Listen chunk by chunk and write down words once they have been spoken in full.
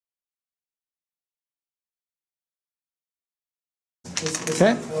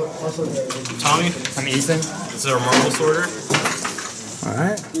Okay. Tommy, I'm Ethan. this is our marble sorter.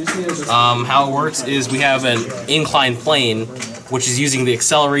 Alright. How it works is we have an inclined plane, which is using the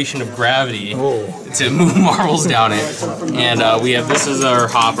acceleration of gravity to move marbles down it. And we have this is our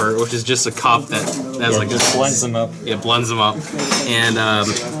hopper, which is just a cup that has like just blends them up. It blends them up. And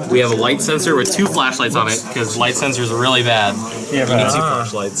we have a light sensor with 2 flashlights on it because light sensors are really bad. You have You need 2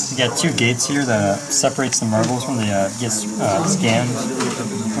 flashlights. You got 2 gates here that separates the marbles when they get scanned,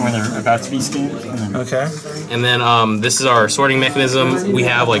 and when they're about to be scanned. Okay. And then this is our sorting mechanism. We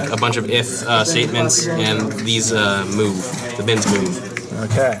have like a bunch of if statements, and these move. The bins move.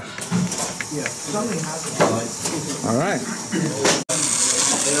 Okay. All right.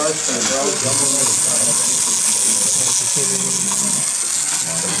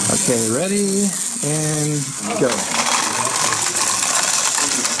 Okay, ready and go.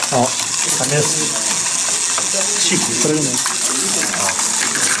 Oh, I missed. Shoot, put it in there.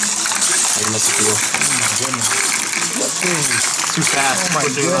 I missed a few. Too fast. Oh my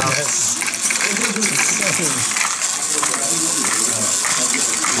goodness.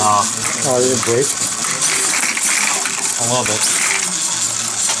 Oh, did it break? A little bit.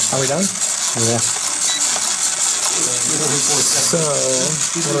 Are we done? Yeah. So,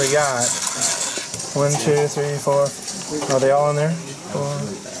 what do we got? 1, 2, 3, 4. Are they all in there? 4,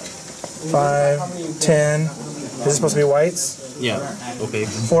 5, 10. Is this supposed to be whites? Yeah. Okay.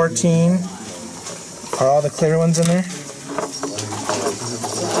 14. Are all the clear ones in there?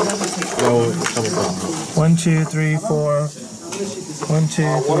 No trouble problem. 1, 2, 3, 4. 1, 2, 3,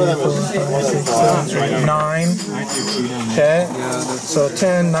 4, 5, 6, 7, 8, 9. Okay. So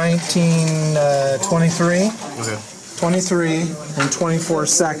 10, 19, 23. Okay. 23 and 24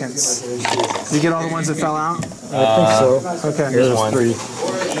 seconds. Did you get all the ones that fell out? I think so. Okay. Here's one.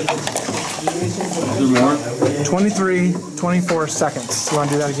 23, 24 seconds. You want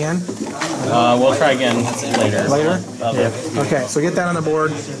to do that again? We'll try again later. Later? Yeah. Okay, so get that on the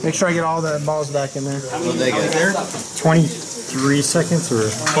board. Make sure I get all the balls back in there. What did they get there? 23 seconds or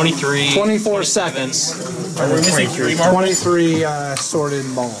 23. 24 seconds. Are we missing 3 marbles? 23 sorted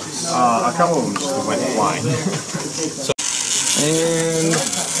balls. A couple of them just went flying. And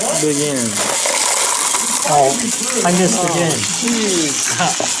begin. oh, I missed again.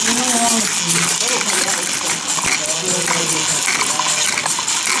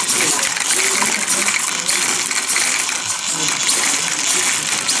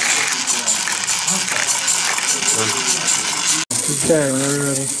 Okay, whenever you're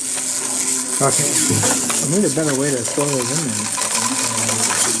ready. Okay. I need a better way to throw those in there.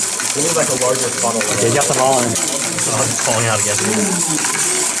 We need like a larger funnel. Okay, you got them all in. Oh, it's falling out again.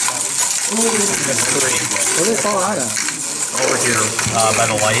 That's 3. Where do they fall out at? Over here, by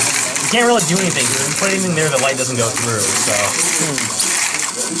the light. You can't really do anything. If you put anything there, the light doesn't go through, so.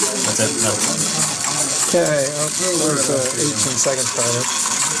 That's it. Okay, there's 18 seconds probably.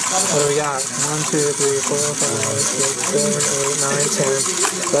 What do we got? 1, 2, 3, 4, 5, 6, 7, 8, 9, 10,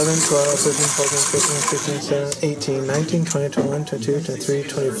 11, 12, 13, 14, 15, 16, 17, 18, 19, 20, 21, 22, 23,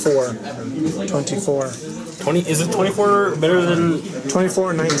 24. 24. 20, is it 24 better than 24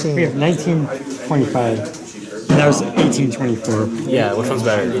 and 19. We have 1925. And that was 1824. Yeah, which one's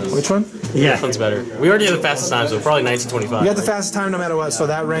better? Which one? Yeah. Which one's better? We already have the fastest time, so probably 1925. You got the fastest time no matter what, so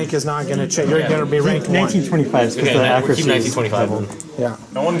that rank is not going to change. You're going to be ranked 1. 1925 is because Okay, the we'll accuracy keep is 1925 double. then. Yeah.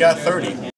 No one got 30.